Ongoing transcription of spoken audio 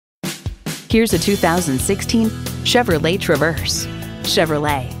Here's a 2016 Chevrolet Traverse.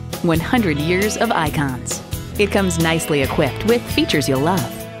 Chevrolet, 100 years of icons. It comes nicely equipped with features you'll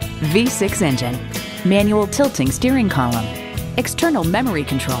love. V6 engine, manual tilting steering column, external memory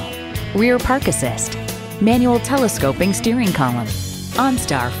control, rear park assist, manual telescoping steering column,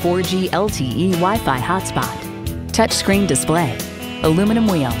 OnStar 4G LTE Wi-Fi hotspot, touchscreen display, aluminum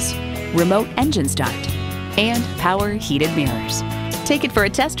wheels, remote engine start, and power heated mirrors. Take it for a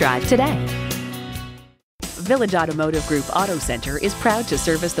test drive today. Village Automotive Group Auto Center is proud to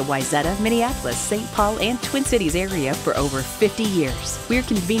service the Wayzata, Minneapolis, St. Paul, and Twin Cities area for over 50 years. We're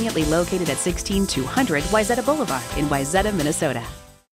conveniently located at 16200 Wayzata Boulevard in Wayzata, Minnesota.